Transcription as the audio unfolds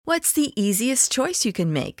What's the easiest choice you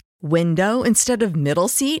can make? Window instead of middle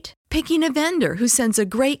seat? Picking a vendor who sends a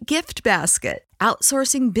great gift basket?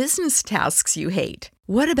 Outsourcing business tasks you hate?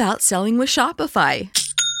 What about selling with Shopify?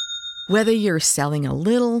 Whether you're selling a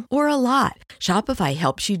little or a lot, Shopify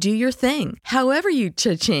helps you do your thing, however you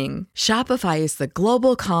cha-ching. Shopify is the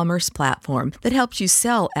global commerce platform that helps you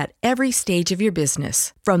sell at every stage of your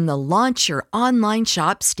business. From the launch your online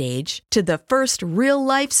shop stage to the first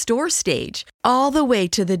real-life store stage, all the way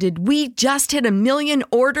to the did we just hit a million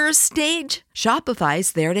orders stage.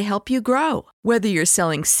 Shopify's there to help you grow. Whether you're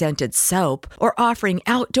selling scented soap or offering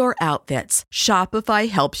outdoor outfits, Shopify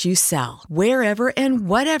helps you sell. Wherever and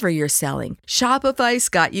whatever you're selling, Shopify's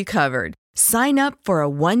got you covered. Sign up for a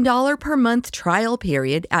 $1 per month trial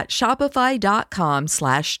period at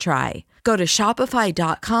shopify.com/try. Go to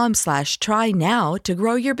shopify.com/try now to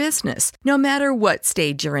grow your business, no matter what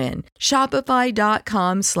stage you're in.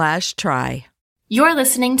 Shopify.com/try. You're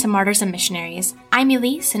listening to Martyrs and Missionaries. I'm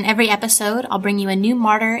Elise, and every episode I'll bring you a new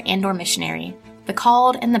martyr and/or missionary, the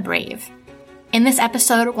called and the brave. In this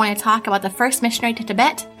episode, we're going to talk about the first missionary to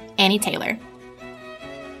Tibet, Annie Taylor.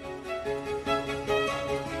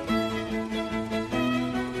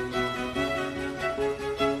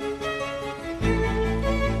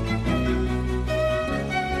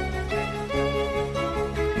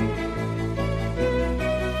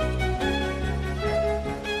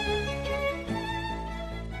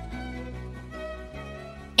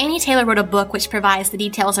 Annie Taylor wrote a book which provides the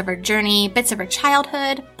details of her journey, bits of her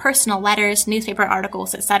childhood, personal letters, newspaper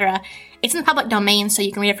articles, etc. It's in the public domain, so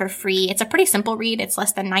you can read it for free. It's a pretty simple read. It's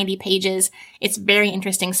less than 90 pages. It's very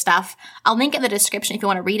interesting stuff. I'll link it in the description if you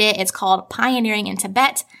want to read it. It's called Pioneering in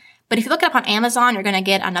Tibet. But if you look it up on Amazon, you're going to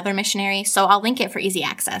get another missionary, so I'll link it for easy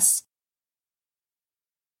access.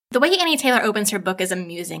 The way Annie Taylor opens her book is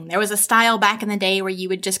amusing. There was a style back in the day where you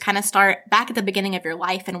would just kind of start back at the beginning of your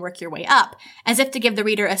life and work your way up, as if to give the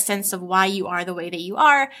reader a sense of why you are the way that you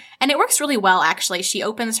are, and it works really well, actually. She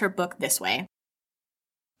opens her book this way.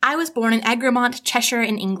 I was born in Egremont, Cheshire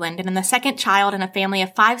in England, and am the second child in a family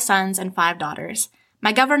of 5 sons and 5 daughters.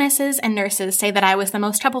 My governesses and nurses say that I was the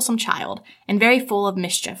most troublesome child, and very full of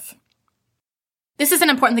mischief. This is an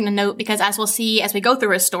important thing to note because, as we'll see as we go through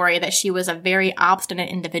her story, that she was a very obstinate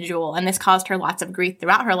individual, and this caused her lots of grief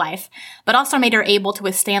throughout her life, but also made her able to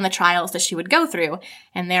withstand the trials that she would go through,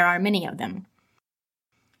 and there are many of them.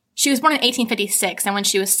 She was born in 1856, and when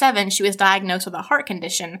she was 7, she was diagnosed with a heart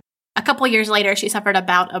condition. A couple years later, she suffered a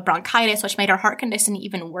bout of bronchitis, which made her heart condition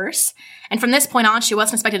even worse, and from this point on, she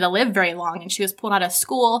wasn't expected to live very long, and she was pulled out of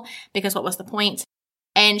school because what was the point?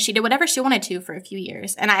 And she did whatever she wanted to for a few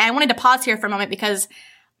years. And I wanted to pause here for a moment because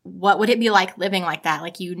what would it be like living like that?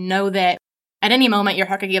 Like, you know that at any moment your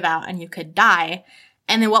heart could give out and you could die.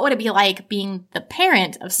 And then what would it be like being the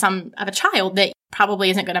parent of a child that probably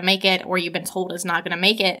isn't going to make it, or you've been told is not going to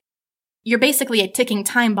make it? You're basically a ticking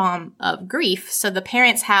time bomb of grief. So the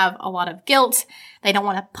parents have a lot of guilt. They don't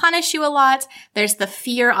want to punish you a lot. There's the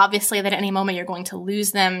fear, obviously, that at any moment you're going to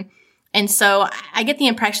lose them. And so I get the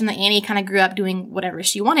impression that Annie kind of grew up doing whatever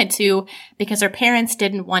she wanted to because her parents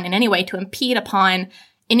didn't want in any way to impede upon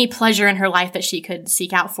any pleasure in her life that she could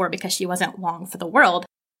seek out for because she wasn't long for the world.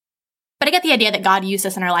 But I get the idea that God used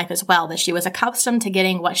this in her life as well, that she was accustomed to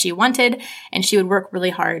getting what she wanted and she would work really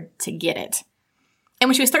hard to get it. And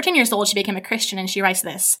when she was 13 years old, she became a Christian, and she writes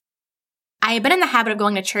this: I had been in the habit of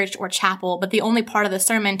going to church or chapel, but the only part of the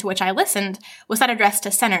sermon to which I listened was that addressed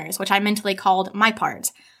to sinners, which I mentally called my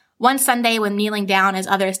part. One Sunday, when kneeling down as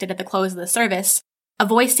others did at the close of the service, a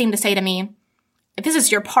voice seemed to say to me, if this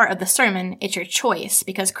is your part of the sermon, it's your choice,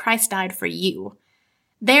 because Christ died for you.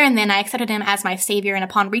 There and then I accepted him as my savior, and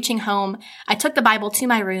upon reaching home, I took the Bible to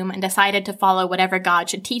my room and decided to follow whatever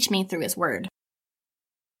God should teach me through his word.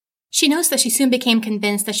 She notes that she soon became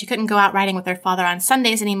convinced that she couldn't go out riding with her father on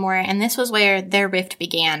Sundays anymore, and this was where their rift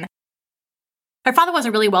began. Her father was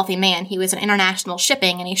a really wealthy man. He was in international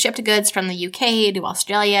shipping, and he shipped goods from the UK to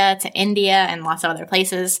Australia to India and lots of other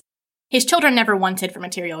places. His children never wanted for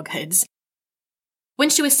material goods. When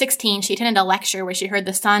she was 16, she attended a lecture where she heard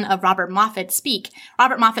the son of Robert Moffat speak.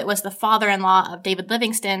 Robert Moffat was the father-in-law of David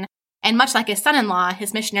Livingstone, and much like his son-in-law,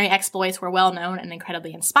 his missionary exploits were well-known and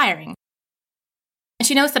incredibly inspiring. And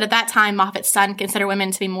she notes that at that time, Moffat's son considered women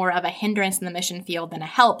to be more of a hindrance in the mission field than a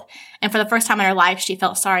help, and for the first time in her life, she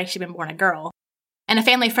felt sorry she'd been born a girl. And a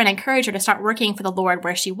family friend encouraged her to start working for the Lord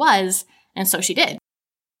where she was, and so she did.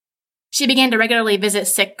 She began to regularly visit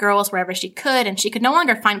sick girls wherever she could, and she could no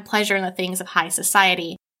longer find pleasure in the things of high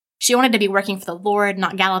society. She wanted to be working for the Lord,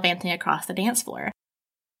 not gallivanting across the dance floor.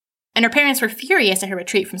 And her parents were furious at her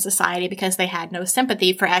retreat from society because they had no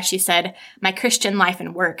sympathy for, as she said, my Christian life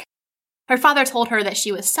and work. Her father told her that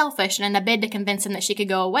she was selfish, and in a bid to convince him that she could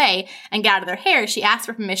go away and get out of their hair, she asked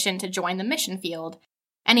for permission to join the mission field.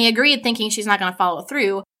 And he agreed, thinking she's not going to follow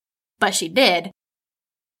through, but she did.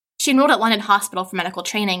 She enrolled at London Hospital for medical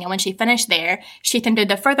training, and when she finished there, she attempted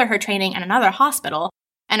to further her training in another hospital,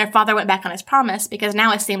 and her father went back on his promise because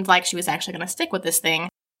now it seemed like she was actually going to stick with this thing,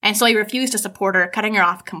 and so he refused to support her, cutting her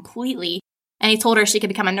off completely, and he told her she could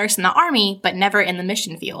become a nurse in the army, but never in the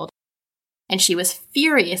mission field. And she was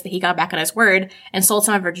furious that he got back on his word and sold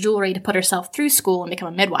some of her jewelry to put herself through school and become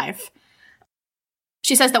a midwife.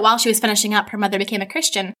 She says that while she was finishing up, her mother became a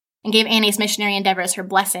Christian and gave Annie's missionary endeavors her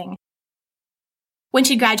blessing. When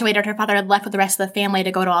she graduated, her father had left with the rest of the family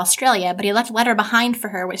to go to Australia, but he left a letter behind for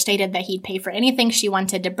her which stated that he'd pay for anything she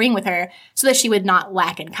wanted to bring with her so that she would not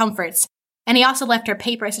lack in comforts. And he also left her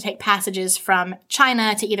papers to take passages from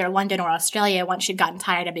China to either London or Australia once she'd gotten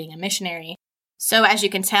tired of being a missionary. So, as you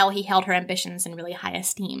can tell, he held her ambitions in really high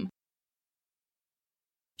esteem.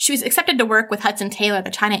 She was accepted to work with Hudson Taylor at the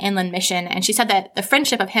China Inland Mission, and she said that the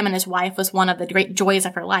friendship of him and his wife was one of the great joys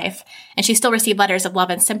of her life, and she still received letters of love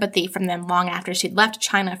and sympathy from them long after she'd left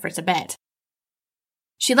China for Tibet.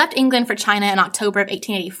 She left England for China in October of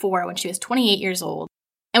 1884 when she was 28 years old,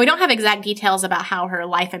 and we don't have exact details about how her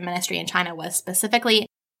life and ministry in China was specifically,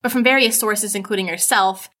 but from various sources, including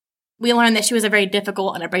herself, we learned that she was a very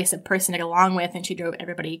difficult and abrasive person to get along with, and she drove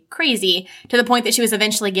everybody crazy, to the point that she was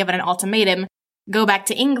eventually given an ultimatum: go back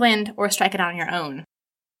to England or strike it out on your own.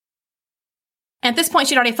 At this point,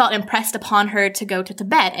 she'd already felt impressed upon her to go to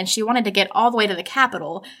Tibet, and she wanted to get all the way to the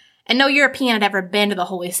capital. And no European had ever been to the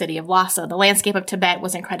holy city of Lhasa. The landscape of Tibet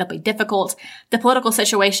was incredibly difficult. The political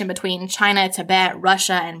situation between China, Tibet,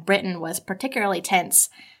 Russia, and Britain was particularly tense.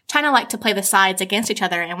 China liked to play the sides against each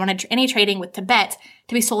other and wanted any trading with Tibet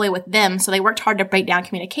to be solely with them, so they worked hard to break down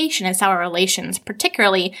communication and sour relations,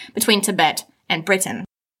 particularly between Tibet and Britain.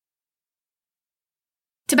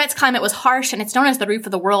 Tibet's climate was harsh, and it's known as the roof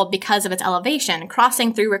of the world because of its elevation.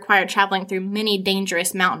 Crossing through required traveling through many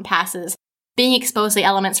dangerous mountain passes, being exposed to the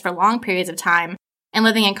elements for long periods of time, and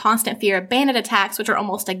living in constant fear of bandit attacks, which are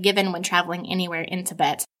almost a given when traveling anywhere in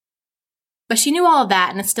Tibet. But she knew all of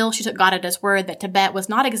that, and still she took God at his word that Tibet was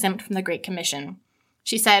not exempt from the Great Commission.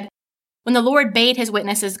 She said, "When the Lord bade his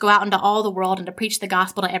witnesses go out into all the world and to preach the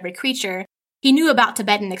gospel to every creature, he knew about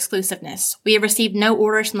Tibetan exclusiveness. We have received no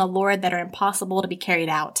orders from the Lord that are impossible to be carried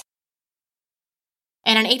out."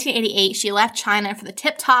 And in 1888, she left China for the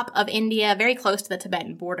tip-top of India, very close to the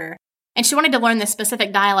Tibetan border. And she wanted to learn the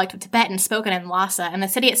specific dialect of Tibetan spoken in Lhasa, and the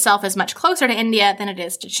city itself is much closer to India than it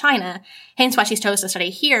is to China, hence why she chose to study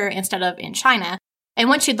here instead of in China. And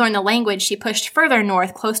once she'd learned the language, she pushed further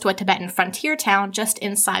north, close to a Tibetan frontier town just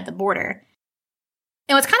inside the border.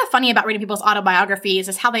 And what's kind of funny about reading people's autobiographies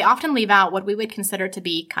is how they often leave out what we would consider to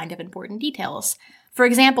be kind of important details. For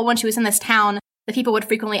example, when she was in this town, the people would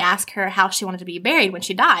frequently ask her how she wanted to be buried when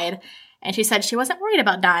she died, and she said she wasn't worried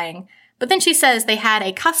about dying. But then she says they had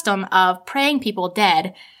a custom of praying people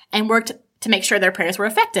dead and worked to make sure their prayers were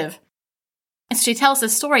effective. And so she tells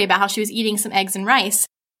this story about how she was eating some eggs and rice,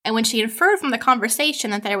 and when she inferred from the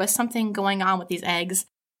conversation that there was something going on with these eggs,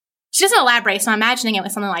 she doesn't elaborate, so I'm imagining it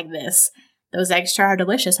was something like this: "Those eggs sure are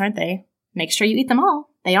delicious, aren't they? Make sure you eat them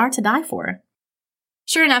all. They are to die for."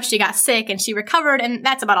 Sure enough, she got sick and she recovered, and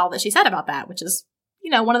that's about all that she said about that, which is,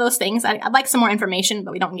 one of those things. I'd like some more information,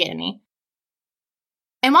 but we don't get any.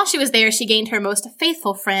 And while she was there, she gained her most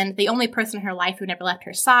faithful friend, the only person in her life who never left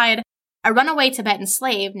her side, a runaway Tibetan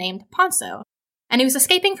slave named Ponso. And he was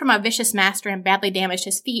escaping from a vicious master and badly damaged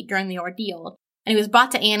his feet during the ordeal. And he was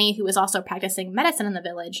brought to Annie, who was also practicing medicine in the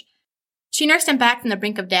village. She nursed him back from the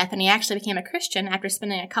brink of death, and he actually became a Christian after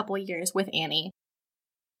spending a couple years with Annie.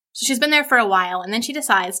 So she's been there for a while, and then she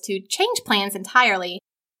decides to change plans entirely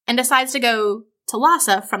and decides to go to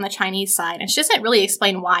Lhasa from the Chinese side. And she doesn't really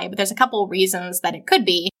explain why, but there's a couple reasons that it could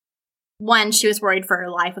be. One, she was worried for her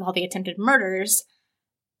life with all the attempted murders.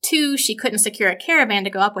 Two, she couldn't secure a caravan to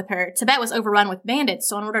go up with her. Tibet was overrun with bandits,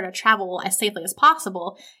 so in order to travel as safely as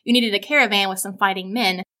possible, you needed a caravan with some fighting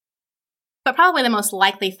men. But probably the most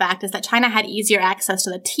likely fact is that China had easier access to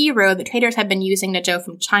the tea road that traders had been using to go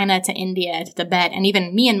from China to India to Tibet and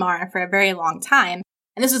even Myanmar for a very long time.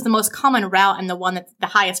 And this was the most common route and the one that's the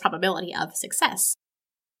highest probability of success.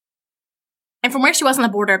 And from where she was on the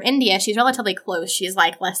border of India, she's relatively close. She's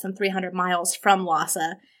like less than 300 miles from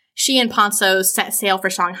Lhasa. She and Ponso set sail for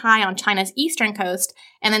Shanghai on China's eastern coast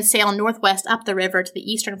and then sail northwest up the river to the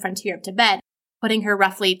eastern frontier of Tibet, putting her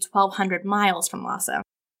roughly 1,200 miles from Lhasa.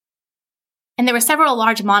 And there were several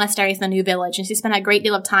large monasteries in the new village, and she spent a great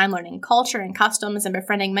deal of time learning culture and customs and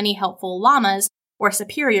befriending many helpful lamas, or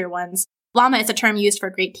superior ones, Lama is a term used for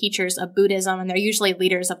great teachers of Buddhism, and they're usually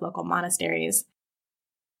leaders of local monasteries.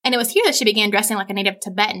 And it was here that she began dressing like a native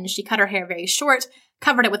Tibetan. She cut her hair very short,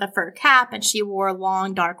 covered it with a fur cap, and she wore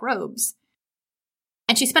long, dark robes.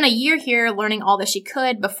 And she spent a year here learning all that she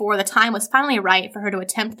could before the time was finally right for her to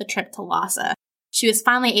attempt the trip to Lhasa. She was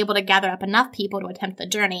finally able to gather up enough people to attempt the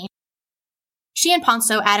journey. She and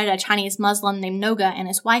Phonso added a Chinese Muslim named Noga and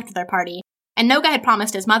his wife to their party, and Noga had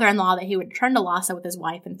promised his mother-in-law that he would return to Lhasa with his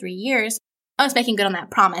wife in 3 years. I was making good on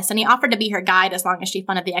that promise, and he offered to be her guide as long as she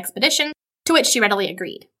funded the expedition, to which she readily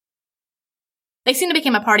agreed. They soon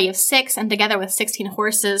became a party of 6, and together with 16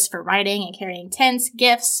 horses for riding and carrying tents,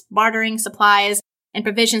 gifts, bartering, supplies, and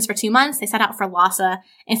provisions for 2 months, they set out for Lhasa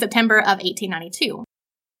in September of 1892.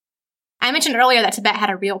 I mentioned earlier that Tibet had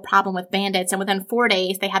a real problem with bandits, and within 4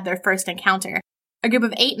 days, they had their first encounter. A group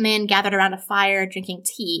of 8 men gathered around a fire drinking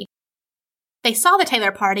tea. They saw the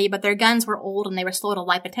Taylor party, but their guns were old and they were slow to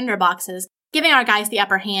light the tinderboxes, giving our guys the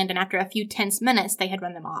upper hand, and after a few tense minutes, they had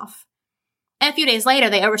run them off. And a few days later,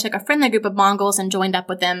 they overtook a friendly group of Mongols and joined up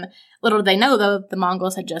with them. Little did they know, though, the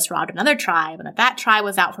Mongols had just robbed another tribe, and that tribe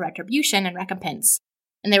was out for retribution and recompense.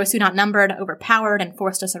 And they were soon outnumbered, overpowered, and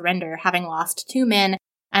forced to surrender, having lost 2 men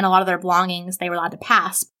and a lot of their belongings they were allowed to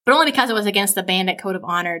pass, but only because it was against the bandit code of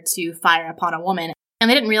honor to fire upon a woman. And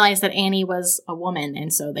they didn't realize that Annie was a woman,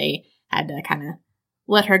 and so they had to kind of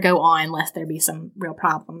let her go on lest there be some real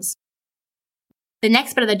problems. The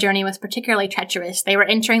next bit of the journey was particularly treacherous. They were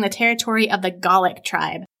entering the territory of the Gallic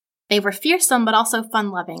tribe. They were fearsome but also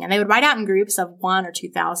fun-loving, and they would ride out in groups of 1 or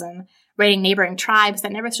 2,000, raiding neighboring tribes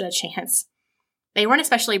that never stood a chance. They weren't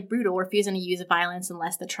especially brutal, refusing to use violence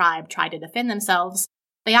unless the tribe tried to defend themselves.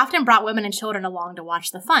 They often brought women and children along to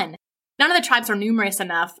watch the fun. None of the tribes were numerous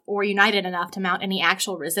enough or united enough to mount any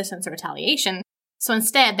actual resistance or retaliation, so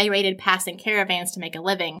instead they raided passing caravans to make a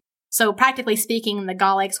living. So practically speaking, the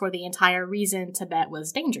Gallics were the entire reason Tibet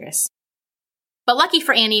was dangerous. But lucky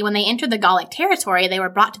for Annie, when they entered the Gallic territory, they were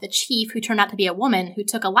brought to the chief, who turned out to be a woman who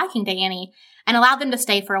took a liking to Annie and allowed them to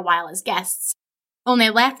stay for a while as guests. When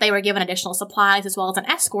they left, they were given additional supplies as well as an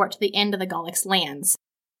escort to the end of the Gallics' lands.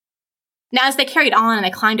 Now, as they carried on and they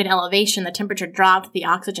climbed in elevation, the temperature dropped, the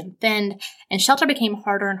oxygen thinned, and shelter became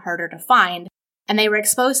harder and harder to find, and they were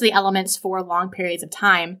exposed to the elements for long periods of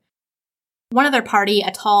time. One of their party,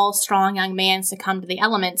 a tall, strong young man, succumbed to the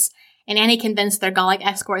elements, and Annie convinced their Gallic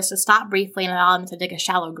escorts to stop briefly and allow them to dig a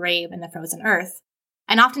shallow grave in the frozen earth.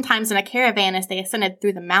 And oftentimes in a caravan, as they ascended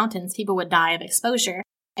through the mountains, people would die of exposure,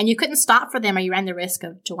 and you couldn't stop for them or you ran the risk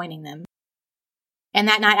of joining them. And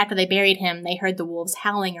that night after they buried him, they heard the wolves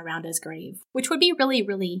howling around his grave, which would be really,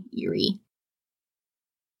 really eerie.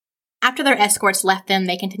 After their escorts left them,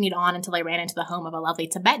 they continued on until they ran into the home of a lovely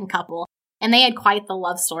Tibetan couple, and they had quite the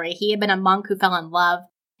love story. He had been a monk who fell in love,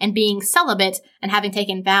 and being celibate and having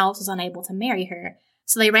taken vows was unable to marry her.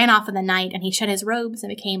 So they ran off in the night, and he shed his robes and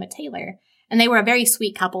became a tailor. And they were a very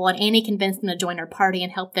sweet couple, and Annie convinced them to join her party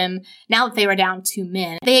and help them now that they were down 2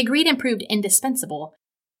 men. They agreed and proved indispensable.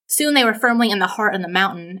 Soon they were firmly in the heart of the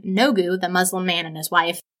mountain. Nogu, the Muslim man, and his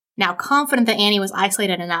wife, now confident that Annie was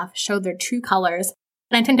isolated enough, showed their true colors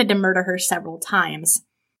and attempted to murder her several times.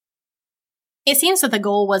 It seems that the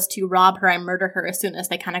goal was to rob her and murder her as soon as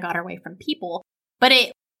they kind of got her away from people, but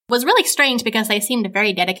it was really strange because they seemed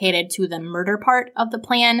very dedicated to the murder part of the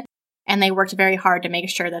plan, and they worked very hard to make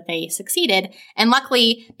sure that they succeeded. And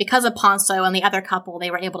luckily, because of Phonso and the other couple,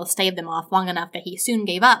 they were able to stave them off long enough that he soon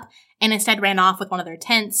gave up and instead ran off with one of their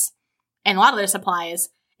tents and a lot of their supplies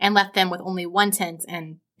and left them with only 1 tent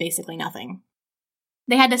and basically nothing.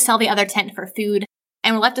 They had to sell the other tent for food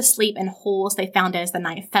and were left to sleep in holes they found as the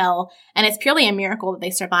night fell. And it's purely a miracle that they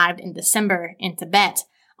survived in December in Tibet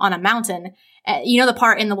on a mountain. You know the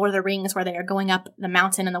part in The Lord of the Rings where they are going up the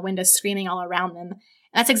mountain and the wind is screaming all around them?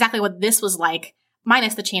 That's exactly what this was like,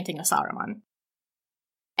 minus the chanting of Saruman.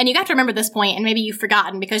 And you got to remember this point, and maybe you've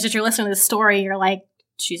forgotten, because as you're listening to this story, you're like,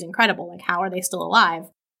 she's incredible. Like, how are they still alive?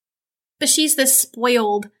 But she's this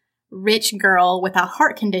spoiled, rich girl with a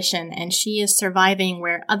heart condition, and she is surviving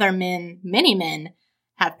where other men, many men,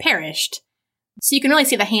 have perished. So you can really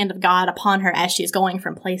see the hand of God upon her as she's going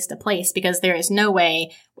from place to place, because there is no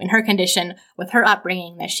way, in her condition, with her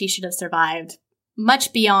upbringing, that she should have survived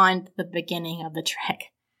much beyond the beginning of the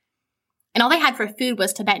trek. And all they had for food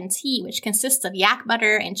was Tibetan tea, which consists of yak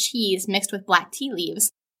butter and cheese mixed with black tea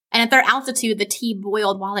leaves. And at their altitude, the tea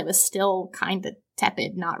boiled while it was still kind of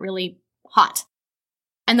tepid, not really hot.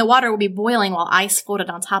 And the water would be boiling while ice floated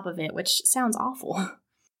on top of it, which sounds awful.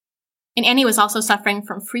 And Annie was also suffering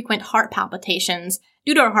from frequent heart palpitations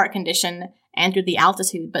due to her heart condition and due to the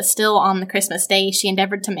altitude, but still on the Christmas day, she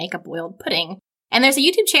endeavored to make a boiled pudding. And there's a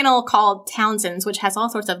YouTube channel called Townsend's, which has all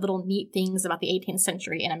sorts of little neat things about the 18th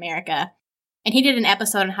century in America. And he did an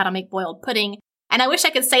episode on how to make boiled pudding. And I wish I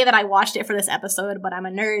could say that I watched it for this episode, but I'm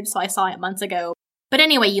a nerd, so I saw it months ago. But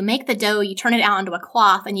anyway, you make the dough, you turn it out onto a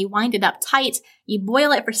cloth, and you wind it up tight. You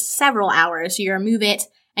boil it for several hours. You remove it,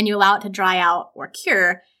 and you allow it to dry out or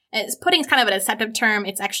cure. Pudding's kind of a deceptive term.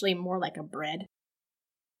 It's actually more like a bread.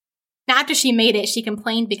 Now, after she made it, she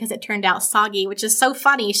complained because it turned out soggy, which is so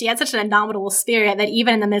funny. She had such an indomitable spirit that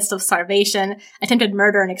even in the midst of starvation, attempted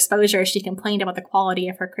murder, and exposure, she complained about the quality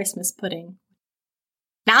of her Christmas pudding.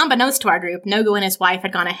 Now, unbeknownst to our group, Nogu and his wife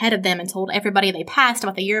had gone ahead of them and told everybody they passed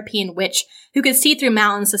about the European witch who could see through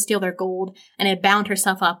mountains to steal their gold and had bound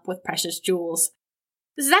herself up with precious jewels.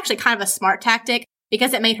 This is actually kind of a smart tactic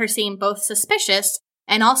because it made her seem both suspicious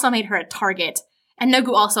and also made her a target. And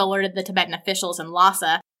Nogu also alerted the Tibetan officials in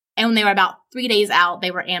Lhasa, and when they were about 3 days out,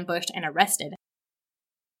 they were ambushed and arrested.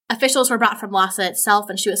 Officials were brought from Lhasa itself,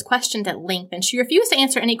 and she was questioned at length, and she refused to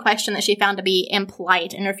answer any question that she found to be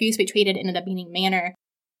impolite and refused to be treated in a demeaning manner.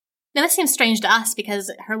 Now, this seems strange to us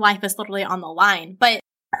because her life is literally on the line, but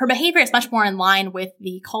her behavior is much more in line with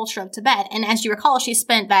the culture of Tibet, and as you recall, she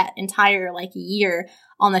spent that entire, year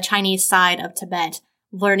on the Chinese side of Tibet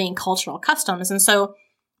learning cultural customs, and so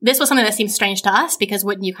this was something that seems strange to us because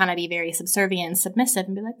wouldn't you kind of be very subservient and submissive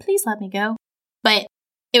and be like, please let me go? But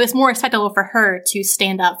it was more acceptable for her to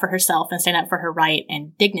stand up for herself and stand up for her right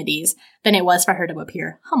and dignities than it was for her to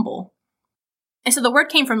appear humble. And so the word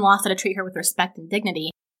came from Lhasa to treat her with respect and dignity,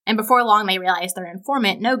 and before long they realized their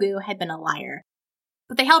informant, Nogu, had been a liar.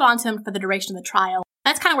 But they held on to him for the duration of the trial.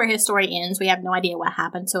 That's kind of where his story ends. We have no idea what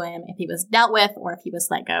happened to him, if he was dealt with or if he was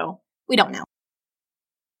let go. We don't know.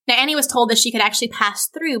 Now, Annie was told that she could actually pass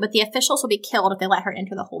through, but the officials would be killed if they let her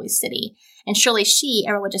enter the holy city. And surely she,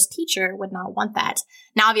 a religious teacher, would not want that.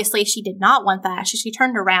 Now, obviously, she did not want that. She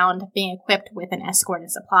turned around, being equipped with an escort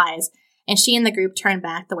and supplies, and she and the group turned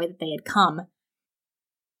back the way that they had come.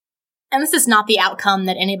 And this is not the outcome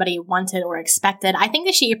that anybody wanted or expected. I think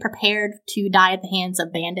that she had prepared to die at the hands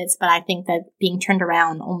of bandits, but I think that being turned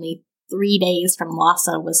around only 3 days from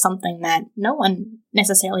Lhasa was something that no one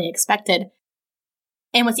necessarily expected.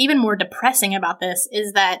 And what's even more depressing about this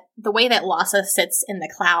is that the way that Lhasa sits in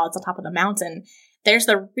the clouds on top of the mountain, there's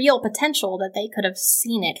the real potential that they could have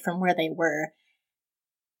seen it from where they were.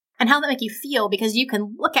 And how that make you feel, because you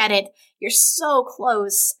can look at it, you're so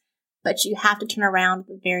close, but you have to turn around at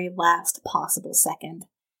the very last possible second.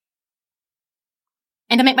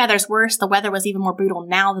 And to make matters worse, the weather was even more brutal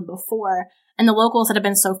now than before, and the locals that had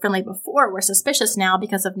been so friendly before were suspicious now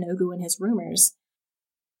because of Nogu and his rumors.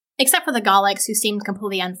 Except for the Gaulics, who seemed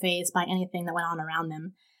completely unfazed by anything that went on around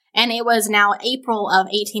them. And it was now April of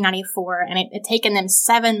 1894, and it had taken them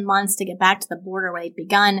 7 months to get back to the border where they'd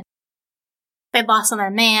begun. They'd lost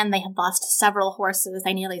another man, they had lost several horses,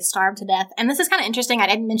 they nearly starved to death. And this is kind of interesting, I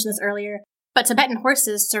didn't mention this earlier, but Tibetan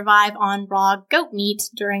horses survive on raw goat meat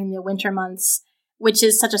during the winter months, which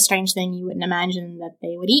is such a strange thing. You wouldn't imagine that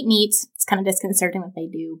they would eat meat. It's kind of disconcerting that they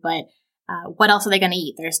do, but what else are they going to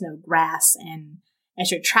eat? There's no grass, and as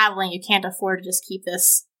you're traveling, you can't afford to just keep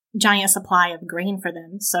this giant supply of grain for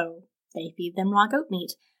them, so they feed them raw goat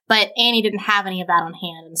meat. But Annie didn't have any of that on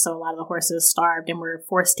hand, and so a lot of the horses starved and were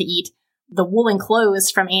forced to eat the woolen clothes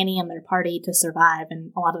from Annie and their party to survive,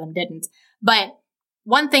 and a lot of them didn't. But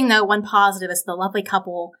one thing, though, one positive, is the lovely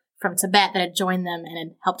couple from Tibet that had joined them and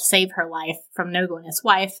had helped save her life from Nogu and his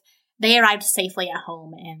wife. They arrived safely at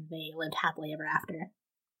home, and they lived happily ever after.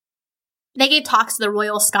 They gave talks to the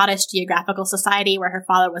Royal Scottish Geographical Society, where her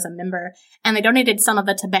father was a member, and they donated some of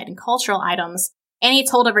the Tibetan cultural items. Annie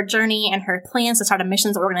told of her journey and her plans to start a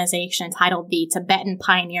missions organization entitled the Tibetan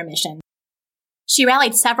Pioneer Mission. She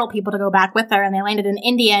rallied several people to go back with her, and they landed in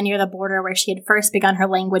India near the border where she had first begun her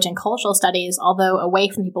language and cultural studies, although away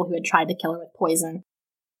from people who had tried to kill her with poison.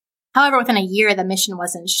 However, within a year, the mission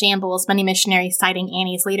was in shambles, many missionaries citing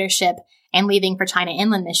Annie's leadership and leaving for China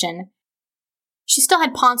Inland Mission. She still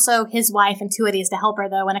had Ponso, his wife, and 2 of these to help her,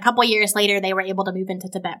 though, and a couple years later they were able to move into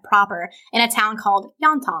Tibet proper, in a town called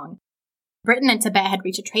Yantong. Britain and Tibet had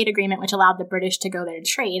reached a trade agreement which allowed the British to go there to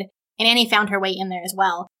trade, and Annie found her way in there as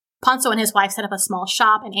well. Ponso and his wife set up a small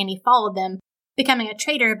shop, and Annie followed them, becoming a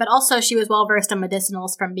trader, but also she was well-versed in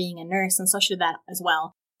medicinals from being a nurse, and so she did that as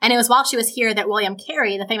well. And it was while she was here that William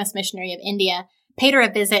Carey, the famous missionary of India, paid her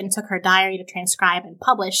a visit and took her diary to transcribe and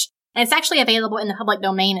publish. And it's actually available in the public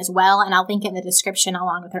domain as well, and I'll link it in the description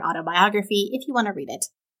along with her autobiography if you want to read it.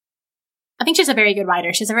 I think she's a very good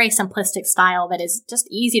writer. She has a very simplistic style that is just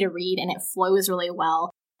easy to read, and it flows really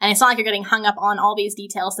well. And it's not like you're getting hung up on all these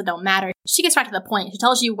details that don't matter. She gets right to the point. She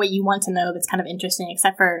tells you what you want to know that's kind of interesting,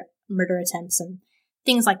 except for murder attempts and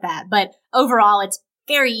things like that. But overall, it's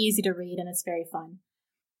very easy to read and it's very fun.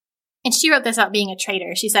 And she wrote this about being a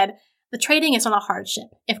trader. She said, "The trading is not a hardship.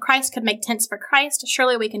 If Christ could make tents for Christ,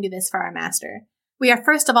 surely we can do this for our master. We are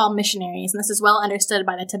first of all missionaries, and this is well understood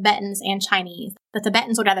by the Tibetans and Chinese. The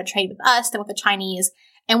Tibetans would rather trade with us than with the Chinese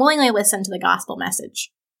and willingly listen to the gospel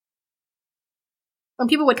message." When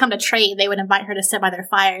people would come to trade, they would invite her to sit by their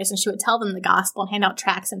fires, and she would tell them the gospel and hand out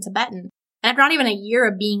tracts in Tibetan. And after not even a year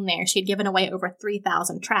of being there, she had given away over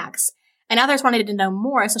 3,000 tracts. And others wanted to know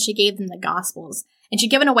more, so she gave them the Gospels. And she'd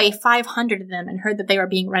given away 500 of them and heard that they were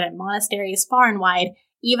being read in monasteries far and wide,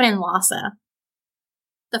 even in Lhasa.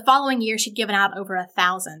 The following year, she'd given out over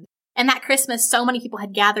 1,000. And that Christmas, so many people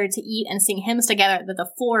had gathered to eat and sing hymns together that the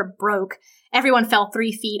floor broke. Everyone fell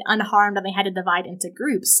 3 feet unharmed, and they had to divide into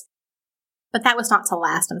groups. But that was not to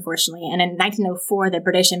last, unfortunately. And in 1904, the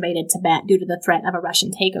British invaded Tibet due to the threat of a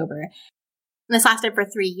Russian takeover. And this lasted for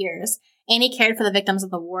 3 years. Annie cared for the victims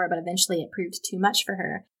of the war, but eventually it proved too much for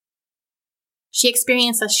her. She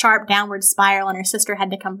experienced a sharp downward spiral, and her sister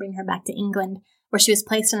had to come bring her back to England, where she was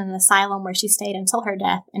placed in an asylum where she stayed until her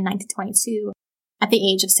death in 1922, at the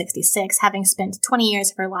age of 66, having spent 20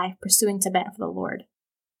 years of her life pursuing Tibet for the Lord.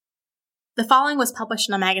 The following was published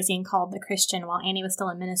in a magazine called The Christian while Annie was still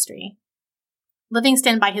in ministry.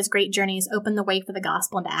 Livingstone, by his great journeys, opened the way for the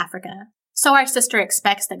gospel into Africa. So our sister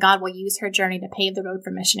expects that God will use her journey to pave the road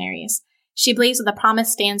for missionaries. She believes that the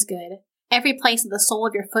promise stands good. "Every place that the sole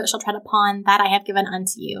of your foot shall tread upon, that I have given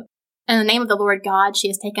unto you." In the name of the Lord God, she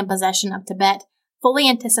has taken possession of Tibet, fully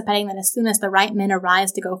anticipating that as soon as the right men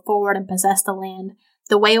arise to go forward and possess the land,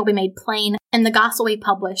 the way will be made plain, and the gospel will be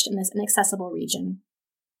published in this inaccessible region.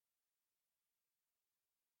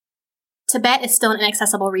 Tibet is still an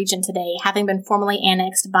inaccessible region today, having been formally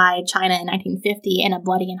annexed by China in 1950 in a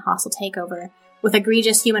bloody and hostile takeover, with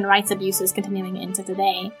egregious human rights abuses continuing into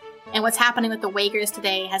today. And what's happening with the Uyghurs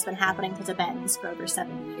today has been happening to Tibetans for over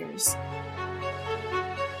 70 years.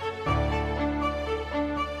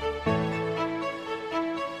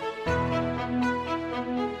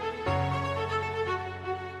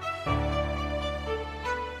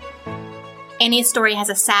 Annie's story has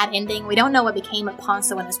a sad ending. We don't know what became of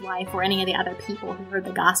Ponso and his wife or any of the other people who heard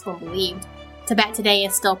the gospel and believed. Tibet today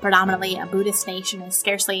is still predominantly a Buddhist nation and is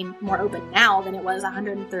scarcely more open now than it was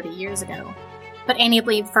 130 years ago. But Annie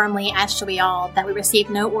believed firmly, as should we all, that we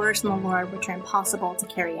receive no orders from the Lord which are impossible to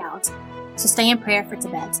carry out. So stay in prayer for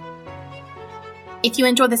Tibet. If you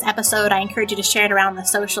enjoyed this episode, I encourage you to share it around the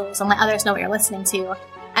socials and let others know what you're listening to.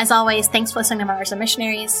 As always, thanks for listening to Martyrs and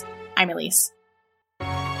Missionaries. I'm Elise.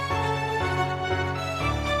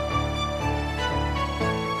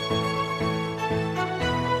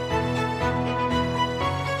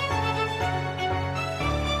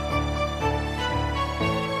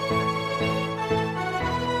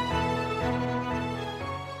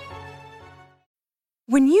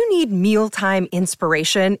 When you need mealtime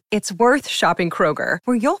inspiration, it's worth shopping Kroger,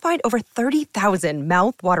 where you'll find over 30,000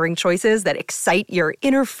 mouth-watering choices that excite your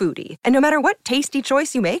inner foodie. And no matter what tasty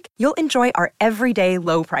choice you make, you'll enjoy our everyday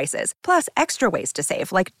low prices, plus extra ways to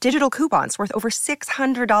save, like digital coupons worth over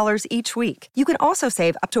 $600 each week. You can also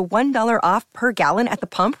save up to $1 off per gallon at the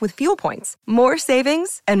pump with fuel points. More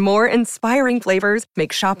savings and more inspiring flavors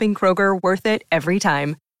make shopping Kroger worth it every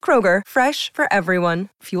time. Kroger, fresh for everyone.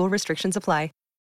 Fuel restrictions apply.